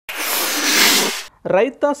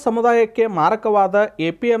ರೈತ ಸಮುದಾಯಕ್ಕೆ ಮಾರಕವಾದ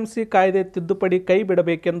ಎಪಿಎಂಸಿ ಕಾಯ್ದೆ ತಿದ್ದುಪಡಿ ಕೈ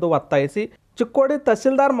ಬಿಡಬೇಕೆಂದು ಒತ್ತಾಯಿಸಿ ಚಿಕ್ಕೋಡಿ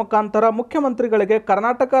ತಹಸೀಲ್ದಾರ್ ಮುಖಾಂತರ ಮುಖ್ಯಮಂತ್ರಿಗಳಿಗೆ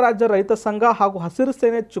ಕರ್ನಾಟಕ ರಾಜ್ಯ ರೈತ ಸಂಘ ಹಾಗೂ ಹಸಿರು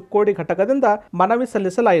ಸೇನೆ ಚಿಕ್ಕೋಡಿ ಘಟಕದಿಂದ ಮನವಿ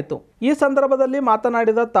ಸಲ್ಲಿಸಲಾಯಿತು। ಈ ಸಂದರ್ಭದಲ್ಲಿ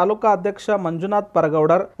ಮಾತನಾಡಿದ ತಾಲೂಕಾ ಅಧ್ಯಕ್ಷ ಮಂಜುನಾಥ್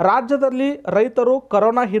ಪರಗೌಡರ್, ರಾಜ್ಯದಲ್ಲಿ ರೈತರು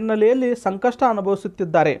ಕೊರೋನಾ ಹಿನ್ನೆಲೆಯಲ್ಲಿ ಸಂಕಷ್ಟ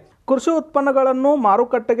ಅನುಭವಿಸುತ್ತಿದ್ದಾರೆ। ಕೃಷಿ ಉತ್ಪನ್ನಗಳನ್ನು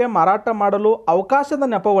ಮಾರುಕಟ್ಟೆಗೆ ಮಾರಾಟ ಮಾಡಲು ಅವಕಾಶದ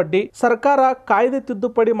ನೆಪವೊಡ್ಡಿ ಸರ್ಕಾರ ಕಾಯ್ದೆ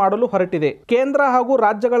ತಿದ್ದುಪಡಿ ಮಾಡಲು ಹೊರಟಿದೆ। ಕೇಂದ್ರ ಹಾಗೂ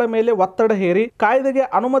ರಾಜ್ಯಗಳ ಮೇಲೆ ಒತ್ತಡ ಹೇರಿ ಕಾಯ್ದೆಗೆ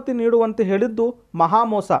ಅನುಮತಿ ನೀಡುವಂತೆ ಹೇಳಿದ್ದು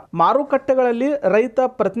ಮಹಾಮೋಸ। ಮಾರುಕಟ್ಟೆಗಳಲ್ಲಿ ರೈತ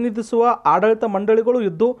ಪ್ರತಿನಿಧಿಸುವ ಆಡಳಿತ ಮಂಡಳಿಗಳು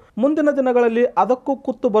ಇದ್ದು ಮುಂದಿನ ದಿನಗಳಲ್ಲಿ ಅದಕ್ಕೂ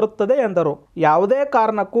ಕುತ್ತು ಬರುತ್ತದೆ ಎಂದರು। ಯಾವುದೇ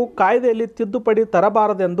ಕಾರಣಕ್ಕೂ ಕಾಯ್ದೆಯಲ್ಲಿ ತಿದ್ದುಪಡಿ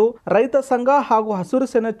ತರಬಾರದೆಂದು ರೈತ ಸಂಘ ಹಾಗೂ ಹಸಿರು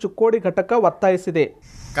ಸೇನೆ ಚಿಕ್ಕೋಡಿ ಘಟಕ ಒತ್ತಾಯಿಸಿದೆ।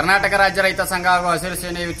 ಕರ್ನಾಟಕ ರಾಜ್ಯ ರೈತ ಸಂಘ ಹಾಗೂ ಹಸಿರು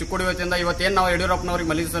ಸೇನೆ ಚಿಕ್ಕೋಡಿ ವತಿಯಿಂದ ಇವತ್ತೇನು ನಾವು ಯಡಿಯೂರಪ್ಪನವರಿಗೆ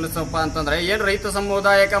ಮನವಿ ಸಲ್ಲಿಸಪ್ಪ ಅಂತಂದ್ರೆ ಏನು ರೈತ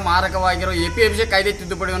ಸಮುದಾಯಕ್ಕೆ ಮಾರಕವಾಗಿರೋ ಎಪಿಎಂಸಿ ಕಾಯ್ದೆ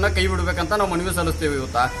ತಿದ್ದುಪಡಿಯನ್ನು ಕೈ ಬಿಡಬೇಕಂತ ನಾವು ಮನವಿ ಸಲ್ಲಿಸ್ತೇವೆ।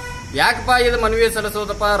 ಇವತ್ತು ಯಾಕಪ್ಪ ಇದು ಮನವಿ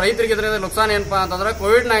ಸಲ್ಲಿಸೋದಪ್ಪ, ರೈತರಿಗೆ ಇದರಿಂದ ನುಕ್ಸಾನ ಏನಪ್ಪಾ ಅಂತಂದ್ರೆ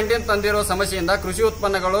ಕೋವಿಡ್-19 ತಂದಿರೋ ಸಮಸ್ಯೆಯಿಂದ ಕೃಷಿ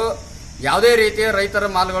ಉತ್ಪನ್ನಗಳು ಯಾವುದೇ ರೀತಿಯ ರೈತರ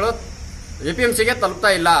ಮಾಲ್ಗಳು ಎಪಿಎಂಸಿಗೆ ತಲುಪ್ತಾ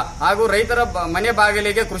ಇಲ್ಲ ಹಾಗೂ ರೈತರ ಮನೆ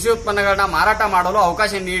ಬಾಗಿಲಿಗೆ ಕೃಷಿ ಉತ್ಪನ್ನಗಳನ್ನ ಮಾರಾಟ ಮಾಡಲು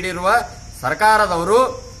ಅವಕಾಶ ನೀಡಿರುವ ಸರ್ಕಾರದವರು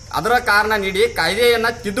ಅದರ ಕಾರಣ ನೀಡಿ ಕಾಯ್ದೆಯನ್ನ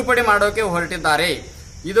ತಿದ್ದುಪಡಿ ಮಾಡೋಕೆ ಹೊರಟಿದ್ದಾರೆ।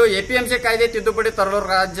 ಇದು ಎಪಿಎಂಸಿ ಕಾಯ್ದೆ ತಿದ್ದುಪಡಿ ತರಲು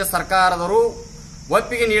ರಾಜ್ಯ ಸರ್ಕಾರದವರು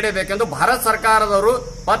ಒಪ್ಪಿಗೆ ನೀಡಬೇಕೆಂದು ಭಾರತ ಸರ್ಕಾರದವರು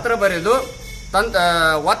ಪತ್ರ ಬರೆದು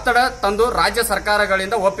ಒತ್ತಡ ತಂದು ರಾಜ್ಯ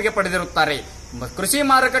ಸರ್ಕಾರಗಳಿಂದ ಒಪ್ಪಿಗೆ ಪಡೆದಿರುತ್ತಾರೆ। ಕೃಷಿ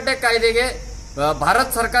ಮಾರುಕಟ್ಟೆ ಕಾಯ್ದೆಗೆ ಭಾರತ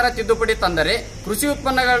ಸರ್ಕಾರ ತಿದ್ದುಪಡಿ ತಂದರೆ ಕೃಷಿ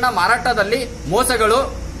ಉತ್ಪನ್ನಗಳನ್ನ ಮಾರಾಟದಲ್ಲಿ ಮೋಸಗಳು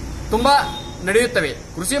ತುಂಬಾ ನಡೆಯುತ್ತವೆ।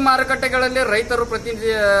 ಕೃಷಿ ಮಾರುಕಟ್ಟೆಗಳಲ್ಲಿ ರೈತರು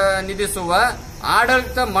ಪ್ರತಿನಿಧಿಸುವ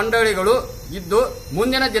ಆಡಳಿತ ಮಂಡಳಿಗಳು ಇದ್ದು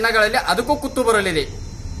ಮುಂದಿನ ದಿನಗಳಲ್ಲಿ ಅದಕ್ಕೂ ಕುತ್ತು ಬರಲಿದೆ।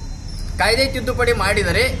 ಕಾಯ್ದೆ ತಿದ್ದುಪಡಿ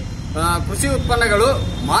ಮಾಡಿದರೆ ಕೃಷಿ ಉತ್ಪನ್ನಗಳು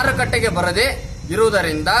ಮಾರುಕಟ್ಟೆಗೆ ಬರದೆ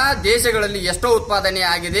ಇರುವುದರಿಂದ ದೇಶಗಳಲ್ಲಿ ಎಷ್ಟೋ ಉತ್ಪಾದನೆ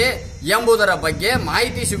ಆಗಿದೆ ಎಂಬುದರ ಬಗ್ಗೆ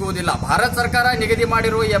ಮಾಹಿತಿ ಸಿಗುವುದಿಲ್ಲ। ಭಾರತ ಸರ್ಕಾರ ನಿಗದಿ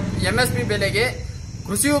ಮಾಡಿರುವ ಎಂಎಸ್ಪಿ ಬೆಲೆಗೆ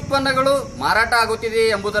ಕೃಷಿ ಉತ್ಪನ್ನಗಳು ಮಾರಾಟ ಆಗುತ್ತಿದೆ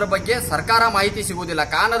ಎಂಬುದರ ಬಗ್ಗೆ ಸರ್ಕಾರ ಮಾಹಿತಿ ಸಿಗುವುದಿಲ್ಲ।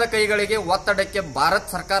 ಕಾಣದ ಕೈಗಳಿಗೆ ಒತ್ತಡಕ್ಕೆ ಭಾರತ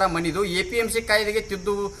ಸರ್ಕಾರ ಮಣಿದು ಎಪಿಎಂಸಿ ಕಾಯ್ದೆಗೆ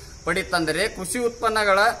ತಿದ್ದುಪಡಿ ತಂದರೆ ಕೃಷಿ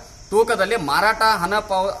ಉತ್ಪನ್ನಗಳ ತೂಕದಲ್ಲಿ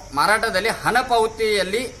ಮಾರಾಟದಲ್ಲಿ ಹಣ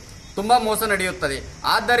ಪಾವತಿಯಲ್ಲಿ ತುಂಬಾ ಮೋಸ ನಡೆಯುತ್ತದೆ।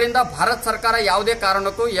 ಆದ್ದರಿಂದ ಭಾರತ ಸರ್ಕಾರ ಯಾವುದೇ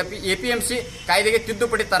ಕಾರಣಕ್ಕೂ ಎಪಿಎಂಸಿ ಕಾಯ್ದೆಗೆ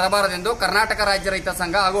ತಿದ್ದುಪಡಿ ತರಬಾರದೆಂದು ಕರ್ನಾಟಕ ರಾಜ್ಯ ರೈತ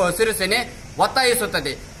ಸಂಘ ಹಾಗೂ ಹಸಿರು ಸೇನೆ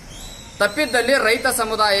ಒತ್ತಾಯಿಸುತ್ತದೆ। ತಪ್ಪಿದ್ದಲ್ಲಿ ರೈತ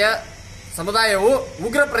ಸಮುದಾಯವು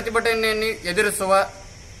ಉಗ್ರ ಪ್ರತಿಭಟನೆಯನ್ನು ಎದುರಿಸುವ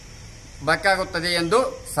ಬೇಕಾಗುತ್ತದೆ ಎಂದು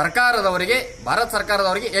ಭಾರತ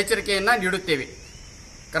ಸರ್ಕಾರದವರಿಗೆ ಎಚ್ಚರಿಕೆಯನ್ನ ನೀಡುತ್ತೇವೆ।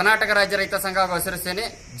 ಕರ್ನಾಟಕ ರಾಜ್ಯ ರೈತ ಸಂಘ ಹಾಗೂ ಹಸಿರು ಸೇನೆ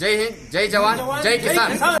ಜೈ ಹಿಂದ್, ಜೈ ಜವಾನ್, ಜೈ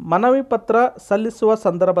ಕಿಸಾನ್। ಮನವಿ ಪತ್ರ ಸಲ್ಲಿಸುವ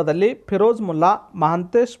ಸಂದರ್ಭದಲ್ಲಿ ಫಿರೋಜ್ ಮುಲ್ಲಾ,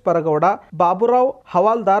 ಮಹಂತೇಶ್ ಪರಗೌಡ, ಬಾಬುರಾವ್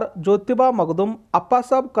ಹವಾಲ್ದಾರ್, ಜ್ಯೋತಿಬಾ ಮಗದುಂ,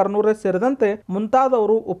 ಅಪ್ಪಾಸಾಬ್ ಕರ್ನೂರೆ ಸೇರಿದಂತೆ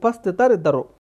ಮುಂತಾದವರು ಉಪಸ್ಥಿತರಿದ್ದರು।